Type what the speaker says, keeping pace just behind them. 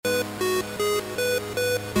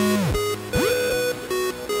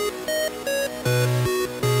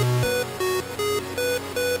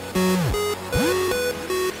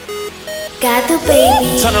Got the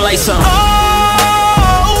baby. Turn the lights on.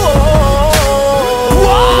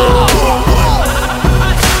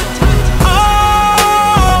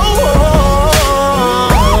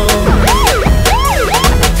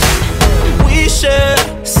 We share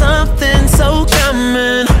something so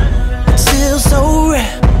common, still so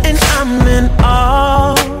rare, and I'm in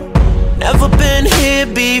awe. Never been here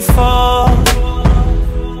before.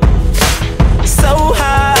 So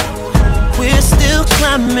high, we're still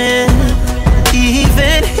climbing.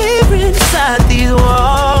 Even here inside these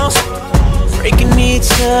walls, breaking each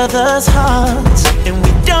other's hearts, and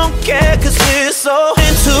we don't care 'cause we're so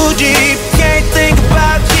in too deep. Can't think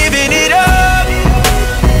about giving it up,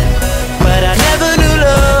 but I never knew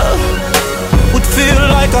love would feel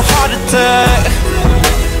like a heart attack.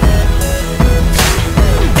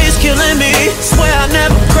 It's killing me, swear I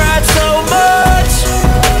never cried so much,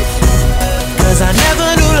 'cause I never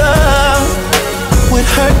knew love would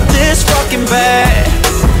hurt this fucking bad.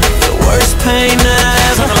 The worst pain that I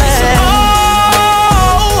ever had.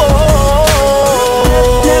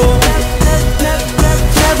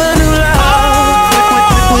 Never knew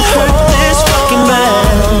love would hurt this fucking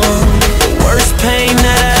bad. The worst pain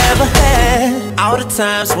that I ever had. All the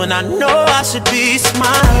times when I know I should be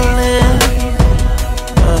smiling,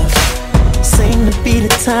 seem to be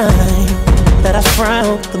the time that I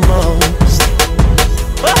frown the most.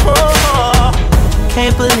 Oh,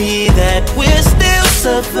 can't believe that we're still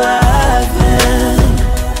surviving,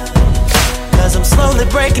 'cause I'm slowly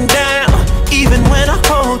breaking down, even when I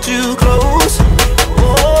hold you close.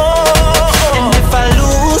 Oh, and if I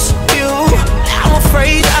lose you, I'm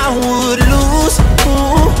afraid I would lose who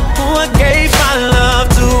I gave my love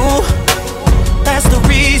to. That's the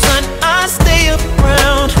reason I stay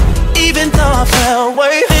around, even though I fell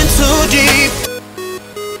way in too deep.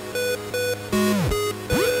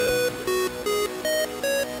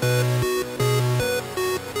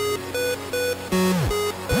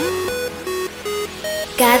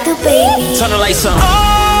 Got the baby. Turn the lights on.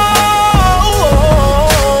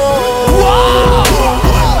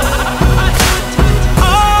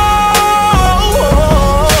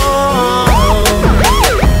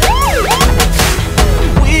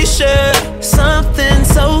 We share something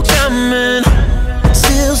so common,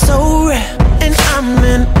 still so rare, and I'm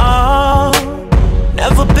in awe.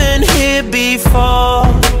 Never been here before.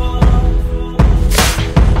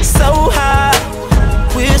 So high,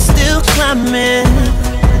 we're still climbing.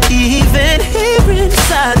 Even here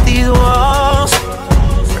inside these walls,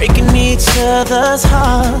 breaking each other's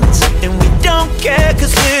hearts, and we don't care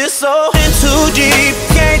 'cause we're so in too deep.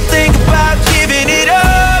 Can't think about giving it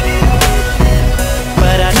up,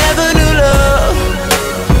 but I never knew love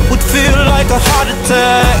would feel like a heart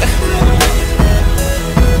attack.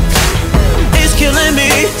 It's killing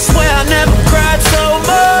me, swear I never cried so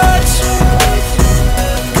much,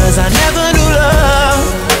 'cause I never knew love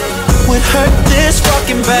would hurt this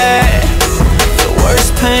fucking bad. The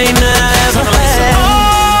worst pain that I ever had.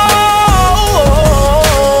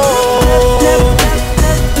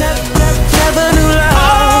 Never knew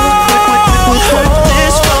love would hurt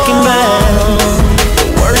this fucking bad. The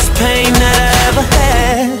worst pain that I ever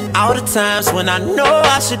had. All the times when I know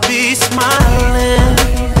I should be smiling,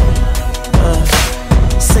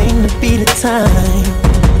 seem to be the time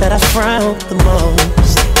that I frown the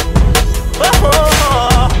most.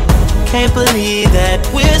 Oh, can't believe that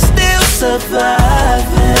we're still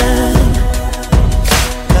surviving,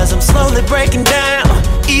 'cause I'm slowly breaking down,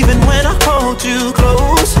 even when I hold you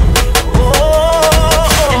close.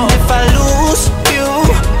 Oh, and if I lose you,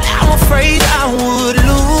 I'm afraid I would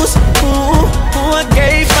lose who I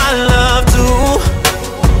gave my love to.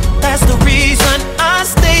 That's the reason I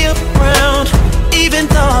stay around, even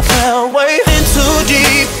though I fell way in too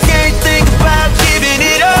deep. Can't think about giving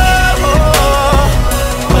it up,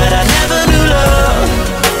 but I never knew love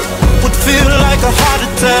would feel like a heart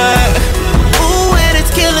attack. Ooh, and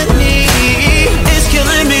it's killing me, it's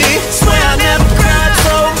killing me. Swear I never cried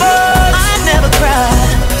so much, I never cried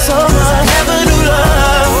so much. I never knew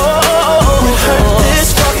love would hurt this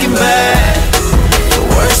fucking bad. The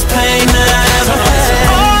worst pain that I ever had.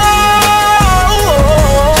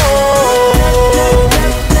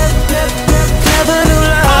 Never knew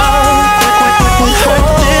love would hurt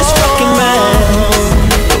this fucking bad.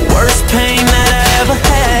 The worst pain that I ever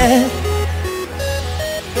had.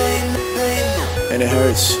 And it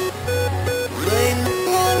hurts,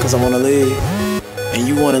 'cause I wanna leave, and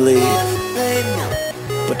you wanna leave,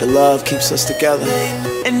 but the love keeps us together.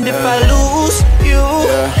 And if I lose you,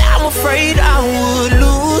 I'm afraid I would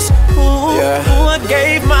lose who I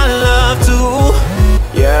gave my love to.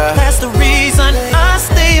 That's the reason I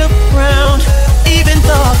stay around, even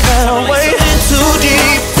though I fell away.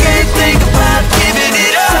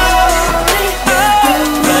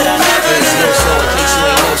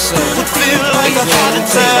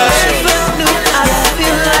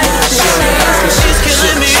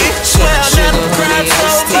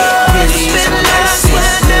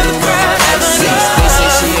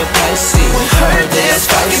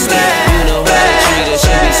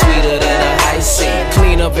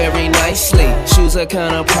 are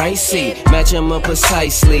kinda pricey, match 'em up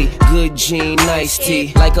precisely. Good gene, nice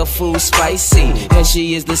tea, like a food spicy. And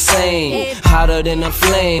she is the same, hotter than a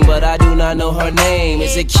flame, but I do not know her name.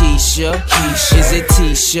 Is it Keisha? Is it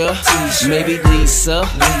Tisha? Maybe Lisa?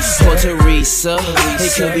 Or Teresa?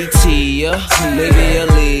 It could be Tia, maybe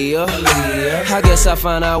Aaliyah. I guess I'll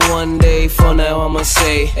find out one day. For now I'ma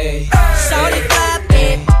say, hey. Shorty fly,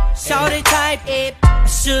 babe. Shorty tight, babe. I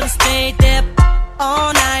should've stayed there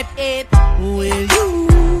all night, babe. With you,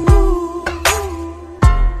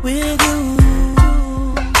 with you.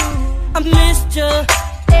 I missed your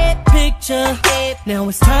picture, babe. Now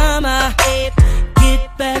it's time I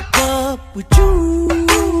get back up with you,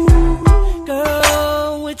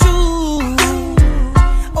 girl, with you.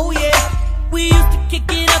 Oh yeah, we used to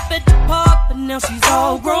kick it up at the park, but now she's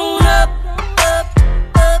all grown up.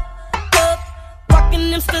 Rocking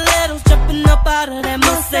them stilettos, jumping up out of that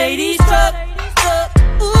Mercedes truck.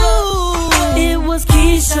 Ooh, it was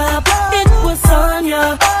Keisha, it was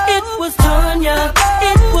Sonia, it was Tanya,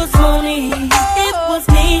 it was Moni, it was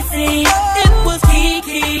Niecy, it was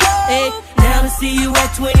Kiki. Hey, now to see you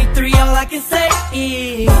at 23, all I can say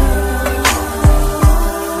is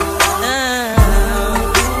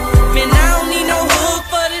man, I don't need no hook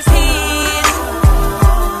for this hit.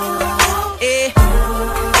 Yeah.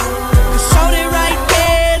 Shorty right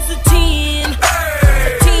there's a 10,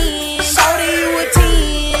 a 10. Shorty you a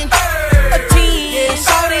 10, a 10. Yeah,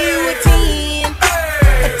 shorty you a 10,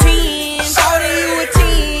 a 10. Shorty you a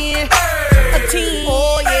 10, a 10.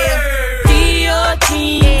 Oh yeah, Dior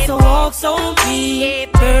jeans, so walks on me.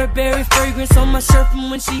 Burberry fragrance on my shirt from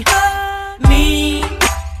when she hugged me.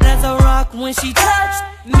 As I rock when she touched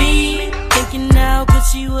me. Thinking now, cause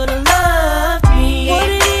she would've loved me. What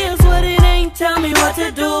it is, what it ain't, tell me what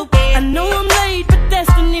to do. I know I'm late, but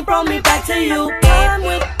destiny brought me back to you. Time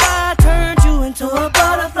went by, turned you into a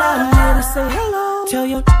butterfly. I'm here to say hello, tell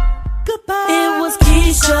you goodbye. It was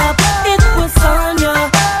Keisha, it was Sonia,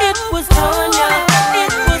 it was Tanya,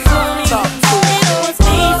 it was Moni, it was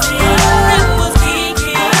Niecy, it was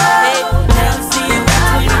Kiki. Hey, now to see you at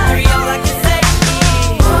 23, all I can say is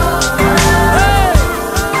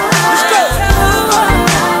let's go.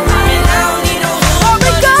 Man, I don't need no hook for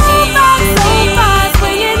this hit.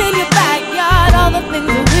 Swinging in your backyard, all the things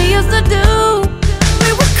that we used to do. We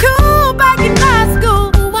were cool back in high school.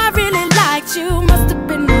 Ooh, I really liked you. Must have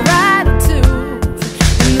been the right attitude,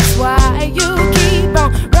 and that's why you keep on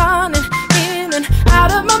running in and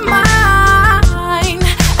out of my mind.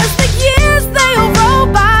 As the years they all roll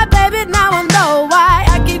by, baby, now I know why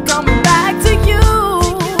I keep coming back to you.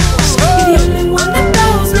 You're the only one that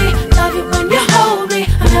knows me. Love it when you hold me.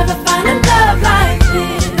 I'll never find a love like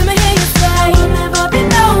this. Let me hear you say you'll never be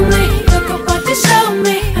lonely. Look at what you showed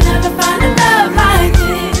me. I'll never find a love like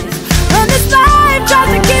this. When this life tries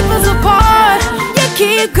to keep us apart, you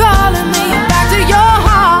keep calling me back to your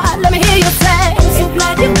heart. Let me hear you say, I'm so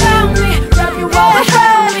glad you found me. Wrap your world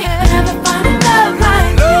around me. I'll never find a love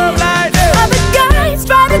like this. Other guys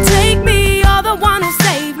try to take me, you're the one who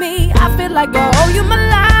saved me. I feel like I owe you my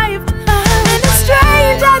life. And as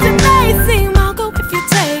strange as it may seem, I'll go if you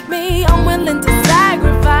take me. I'm willing to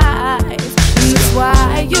sacrifice. And that's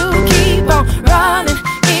why you keep on running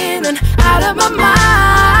in and out of my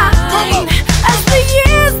mind. As the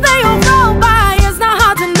years they all roll by, it's not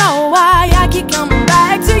hard to know why I keep coming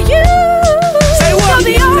back to you. Say what?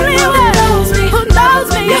 You're the only one who knows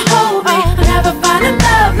me. You hold me. I'll never find a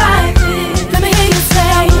love like this. Let me hear you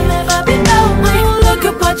say you'll never be lonely. Look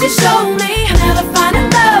at what you showed me. I'll never find a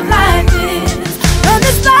love like this. When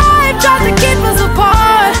this life tries to keep us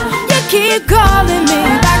apart, you keep calling me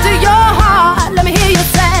back to your heart. Let me hear you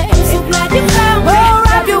say, I'm so glad you found me. Oh,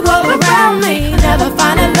 wrap your world around me. Never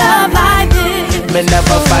find a love like this. Me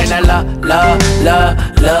never find a love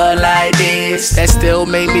like this. That still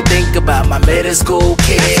made me think about my middle school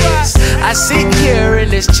kids. I sit here in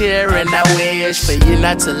this chair and I wish for you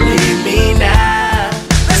not to leave me now.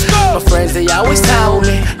 My friends, they always told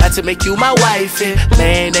me not to make you my wife, and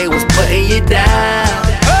man, they was putting you down.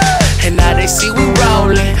 And now they see we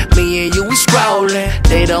rollin', me and you we scrollin'.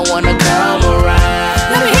 They don't wanna come around.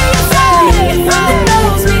 Let me hear you say, you're the one that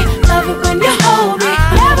knows me. Love it when you hold me.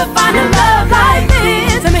 Never find a love like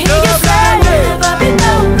this. Let me hear you say, you'll never be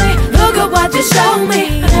lonely. Look at what you showed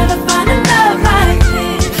me. I'll never find a love like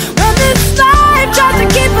this. When this life tries to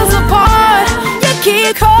keep us apart, you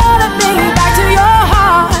keep calling me back to your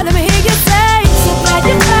heart. Let me hear you say, so glad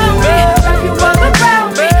you found me. Wrap your world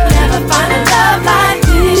around me. Never find a love like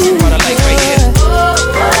this.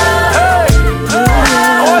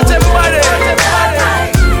 I want everybody.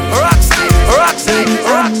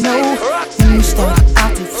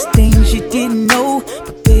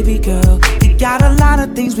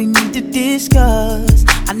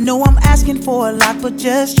 know I'm asking for a lot, but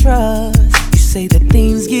just trust. You say that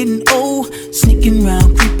things getting old, sneaking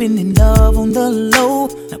around, creeping in love on the low.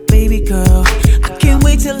 Now, baby girl, I can't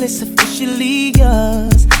wait till it's officially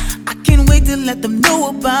yours. I can't wait to let them know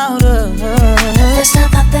about us. First I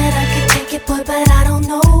thought that I could take it, boy, but I don't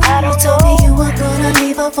know. You told me you were gonna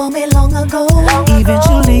leave her for me long ago.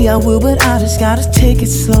 Eventually I will, but I just gotta take it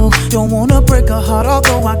slow. Don't wanna break her heart,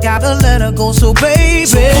 although I gotta let her go. So baby,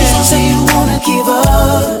 so please don't say you wanna give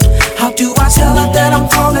up. How do I tell her that I'm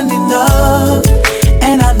falling in love?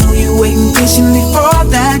 And I know you waiting patiently for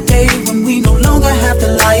that day when we no longer have to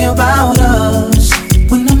lie about us.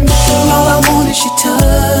 When I'm with you, all I want is your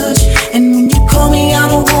touch. And when you call me, I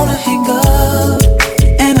don't wanna hang up.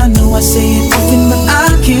 And I know I say it often, but I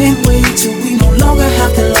can't wait till we no longer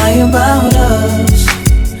have to lie about us.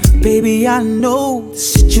 Baby, I know the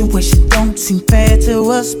situation don't seem fair to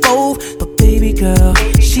us both, but baby girl,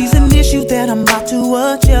 she's an issue that I'm about to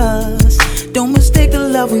adjust. Don't mistake the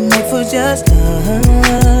love we make for just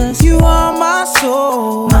us. You are my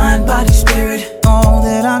soul, mind, body, spirit, all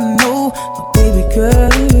that I know. But baby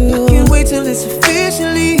girl, I can't wait till it's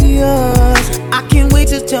officially yours. I can't wait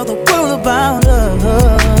to tell the world about us.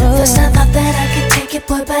 First I thought that I could take it,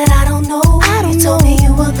 boy, but I don't know. You told me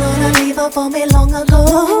you were gonna leave her for me long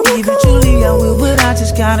ago. Eventually I will, but I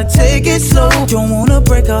just gotta take it slow. Don't wanna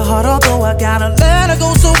break her heart, although I gotta let her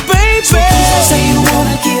go. So baby, so please don't say you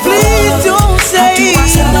wanna give up. Please don't say. How do I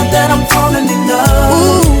tell her that I'm falling in love?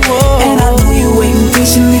 Ooh, and I know you waiting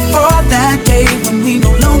patiently for that day when we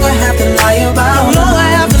no longer have to lie about. No longer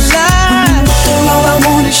have to lie. When all I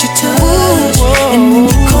want is your touch. Ooh, and when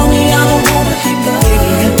you call me, I don't wanna hang up. Baby,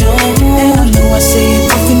 I don't. And I know I say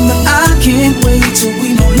it often, but I can't wait till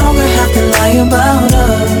we no longer have to lie about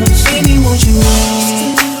us. Baby, won't you just a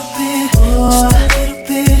little bit, just a little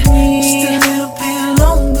bit, just a little bit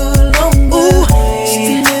longer, longer. Ooh, just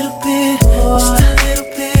a little bit, just a little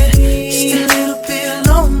bit, just a little bit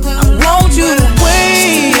longer. I want you to wait,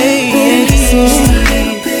 just a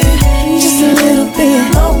little bit, just a little bit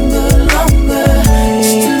longer, longer.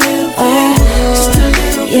 Just a little bit, just a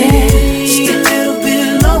little bit, just a little bit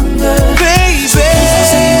longer, baby.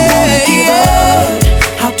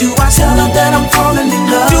 How do I tell her that I'm falling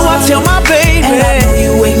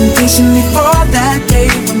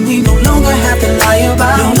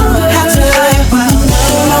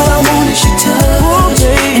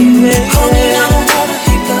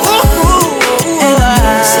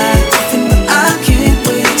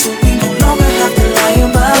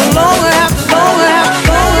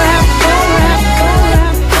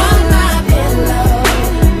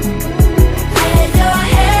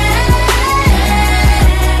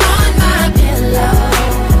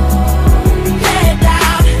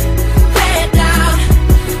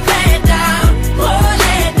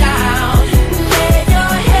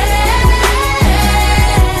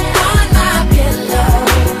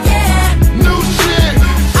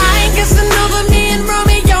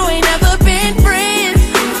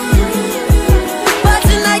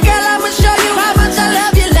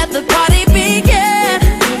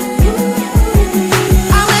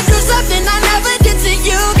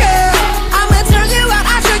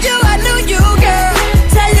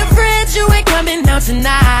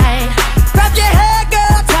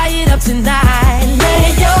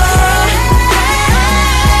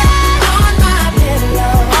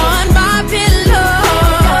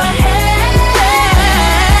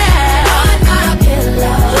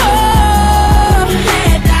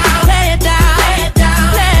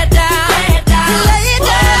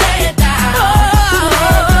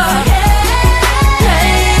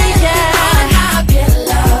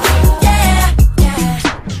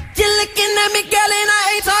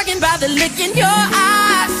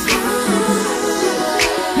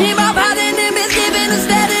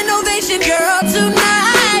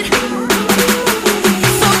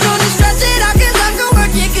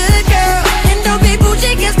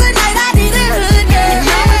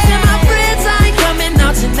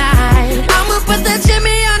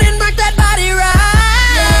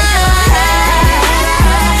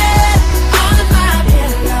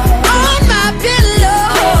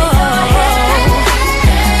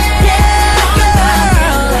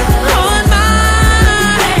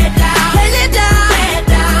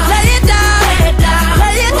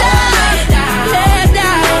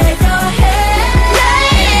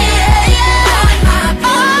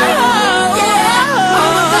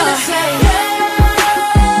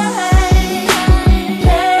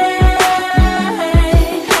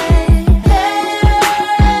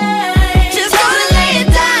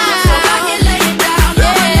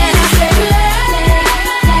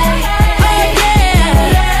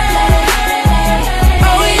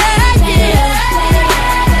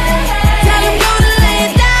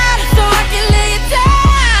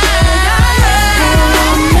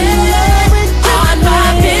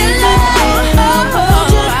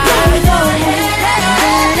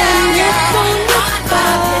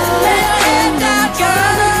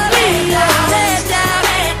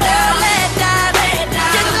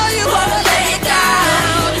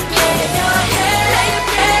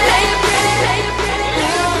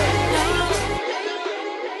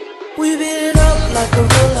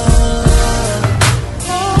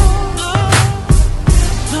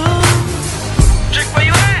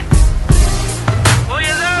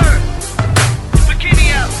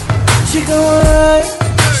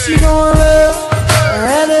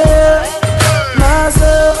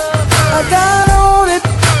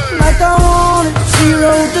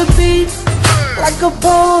like a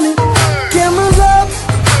pony. Cameras up,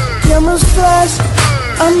 cameras flash.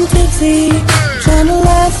 I'm tipsy, trying to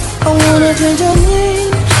laugh. I wanna change your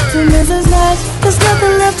name to Mrs. Nash. There's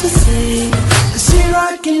nothing left to say, 'cause she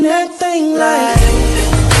rockin' that thing like.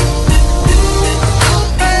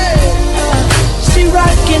 She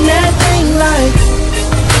rockin' that thing like.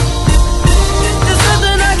 There's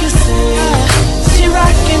nothing I can say. She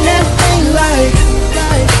rockin' that thing like.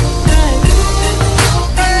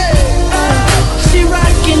 She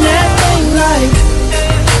rockin' that thing like.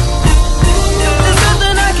 There's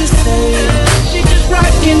nothing I can say. She just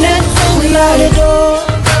rockin' that thing like. We out the door,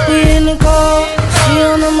 we in the car. She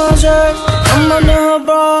under my shirt, I'm under her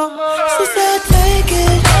bra. She said take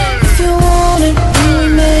it if you want it. And we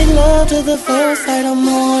made love to the first light of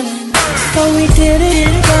morning. So we did it,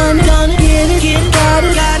 done it, get it, got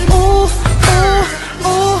it. Ooh, ooh,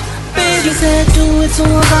 ooh, baby. She said do it so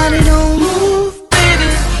my body don't move, baby.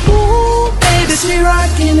 Ooh, baby, she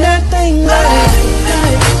rockin' that thing like.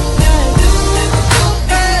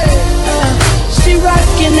 She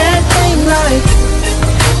rockin' that thing like.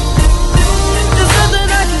 There's nothing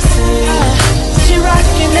I can say. She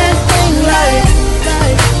rockin' that thing like.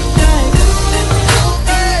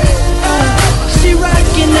 She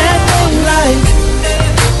rockin' that thing like.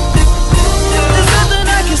 There's nothing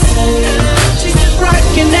I can say. She just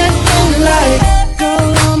rockin' that thing like. Girl,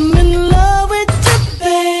 I'm in love with you,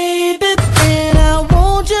 baby, and I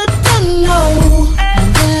want you to know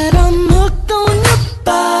that I'm hooked on your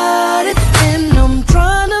body, and I'm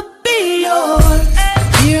trying to be yours.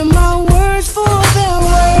 Hear my words for their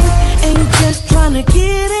word, ain't just trying to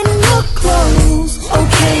get in your clothes.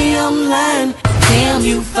 Okay, I'm lying, damn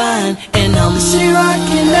you fine, and I'm. She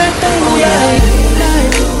rockin' that thing like. Oh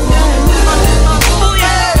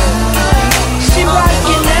yeah, she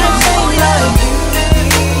rockin' that thing like.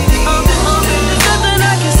 There's nothing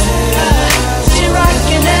I can say. She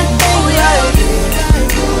rockin' that thing like.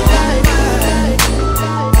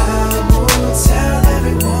 Tell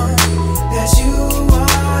everyone that you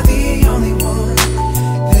are the only one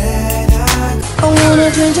that I wanna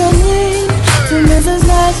change your name to Mrs.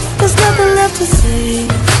 Nash. There's nothing left to say,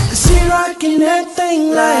 'cause she rockin' that thing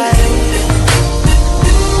like.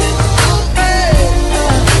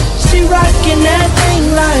 She rockin' that thing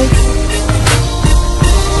like.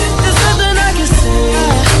 There's nothing I can say.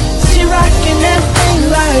 She rockin' that thing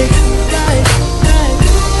like.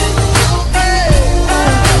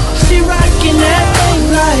 She rockin' that thing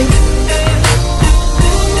like.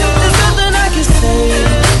 There's nothing I can say.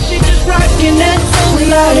 She just rockin' that thing like. We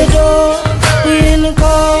out the door, we in the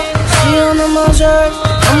car. She under my shirt,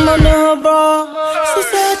 I'm under her bra. She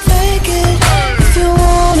said take it if you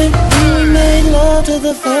want it. And we made love to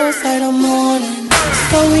the first light of morning.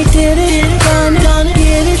 So we did it, done it,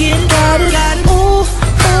 get it, got it. Ooh,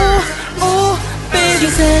 ooh, ooh, baby. She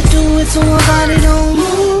said do it so my body don't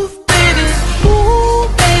move, baby. Ooh,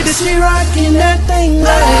 baby, she rockin' that thing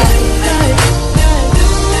like.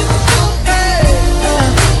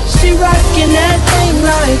 She rockin' that thing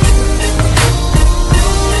like.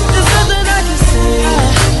 There's nothing I can say.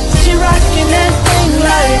 She rockin' that thing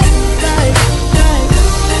like.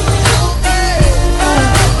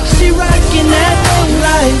 She rockin' that thing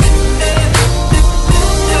like.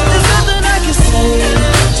 There's nothing I can say.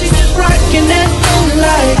 She just rockin' that thing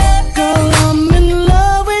like. Girl, I'm in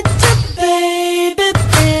love with you, baby,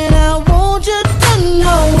 and I want you to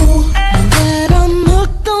know that I'm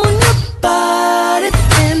hooked on your body,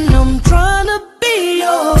 and I'm trying to be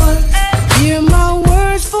yours.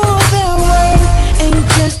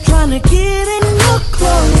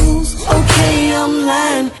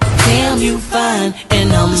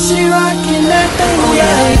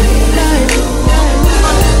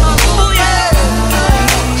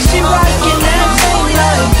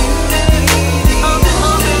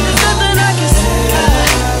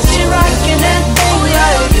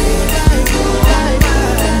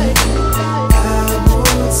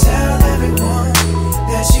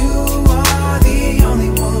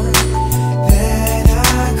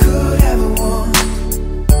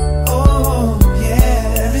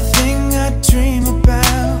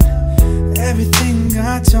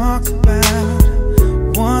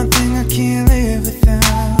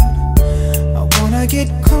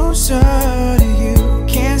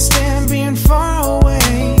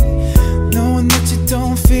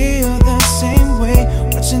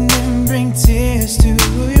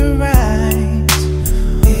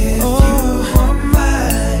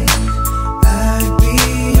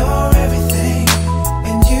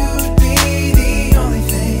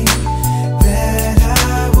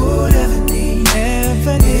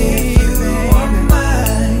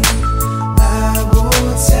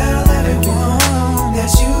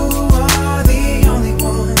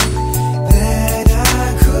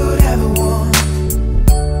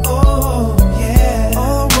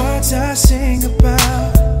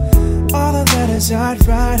 lies I'd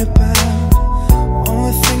write about,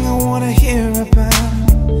 only thing I wanna hear about.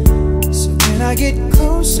 So when I get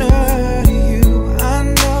closer to you, I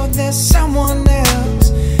know there's someone else,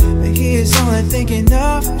 but he is only thinking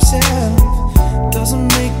of himself. Doesn't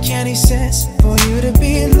make any sense for you to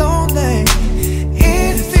be lonely.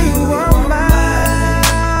 If you were mine,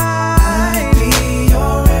 I'd be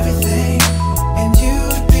your everything, and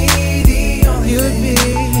you'd be the only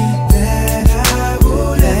thing that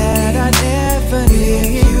I'd ever need. If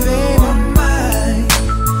you were mine,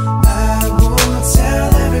 I would tell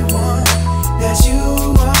everyone that you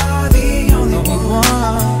are the only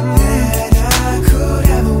one that I could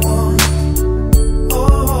ever want.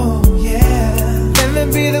 Oh yeah, let me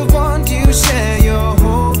be the one you share your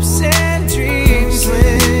hopes and dreams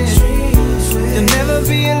with. You'll never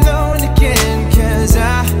be alone again, 'cause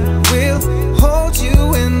I will hold you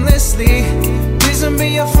endlessly. Please don't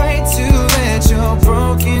be afraid to let your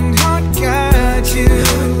broken heart guide you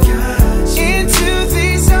into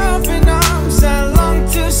these open arms. I long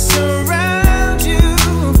to surround you,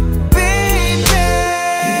 baby. If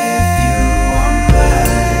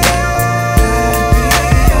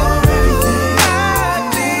you are mine, I'd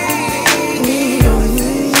be the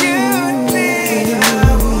only thing. You'd be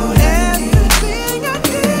everything I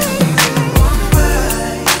did.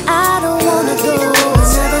 I don't wanna go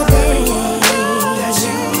another day,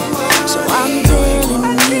 so I'm telling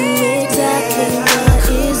you exactly what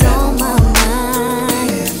is on my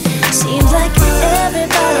mind. Seems like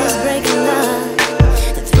everybody's breaking up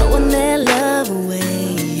and throwing their love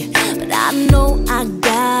away, but I know I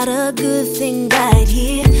got a good thing right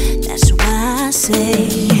here. That's why I say,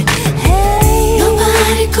 hey,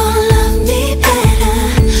 nobody gonna love me better.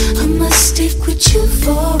 I must stick with you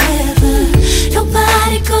forever.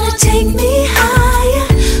 Nobody gonna take me higher.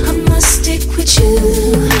 I must stick with you.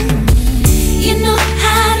 You know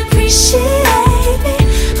how to appreciate me.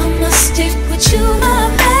 I must stick with you, my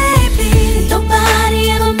baby. Nobody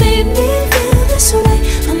ever made me feel this way.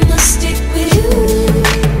 I must stick with you.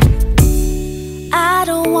 I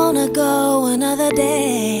don't wanna go another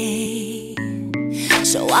day,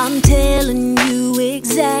 so I'm telling you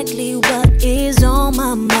exactly what is on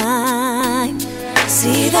my mind.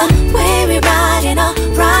 See the way we ride in our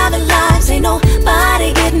private lives, ain't nobody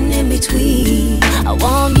getting in between. I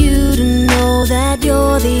want you to know that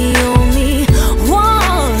you're the only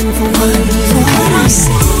one for what I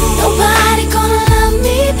say. Nobody gonna love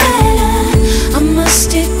me better. I must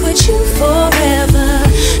stick with you forever.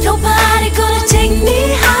 Nobody gonna take me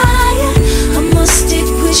higher. I must stick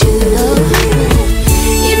with you.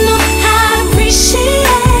 You know how to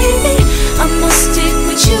appreciate me. I must stick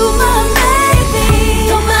with you, my baby.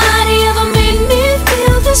 Nobody ever made me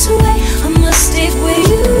feel this way. I must stick with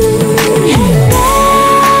you.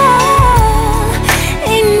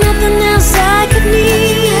 Ain't nothing else I could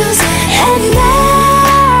need.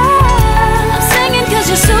 And I'm singing 'cause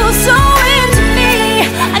you're so into me.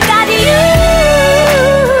 I got you.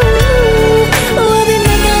 We'll be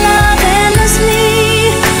making love endlessly.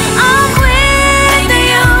 I'm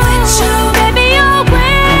with you, baby, you're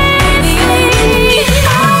with me.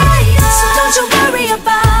 So don't you worry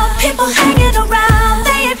about people hanging around.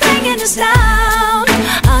 They ain't bringing us down.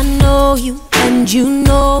 I know you and you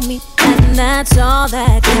know me, and that's all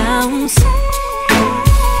that counts.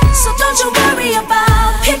 So don't you worry about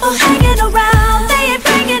people hanging around. They ain't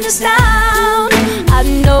bringing us down. I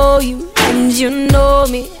know you and you know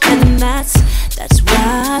me, and that's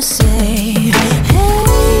why I say,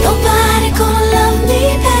 hey, nobody gonna love me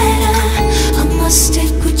better. I must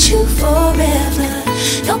stick with you forever.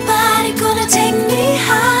 Nobody gonna take me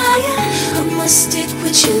higher. I must stick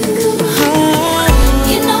with you.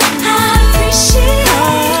 You know how to appreciate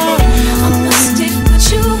me. I must stick with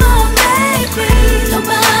you, my baby.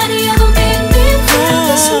 Nobody ever made me feel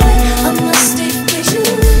this way. I must stick with you.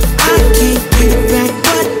 I can't get it back,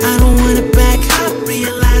 but I don't want it back. I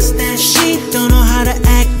realize that she don't know how to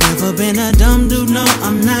act. Never been a dumb dude, no,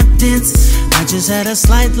 I'm not dense. I just had a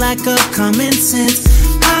slight lack of common sense.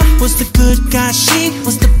 I was the good guy, she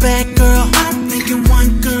was the bad girl. I'm thinking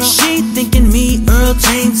one girl, she thinking me, Earl,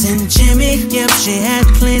 James, and Jimmy. Yep, she had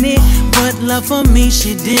plenty, but love for me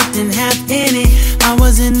she didn't have any. I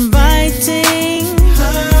was inviting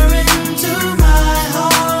her into my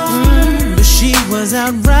home, but she was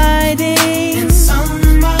out riding in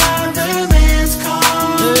some other man's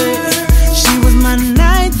car. She was my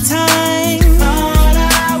nighttime, thought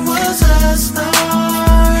I was a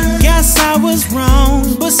star. Guess I was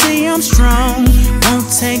wrong, but see I'm strong. Won't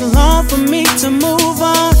take long for me to move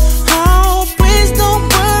on.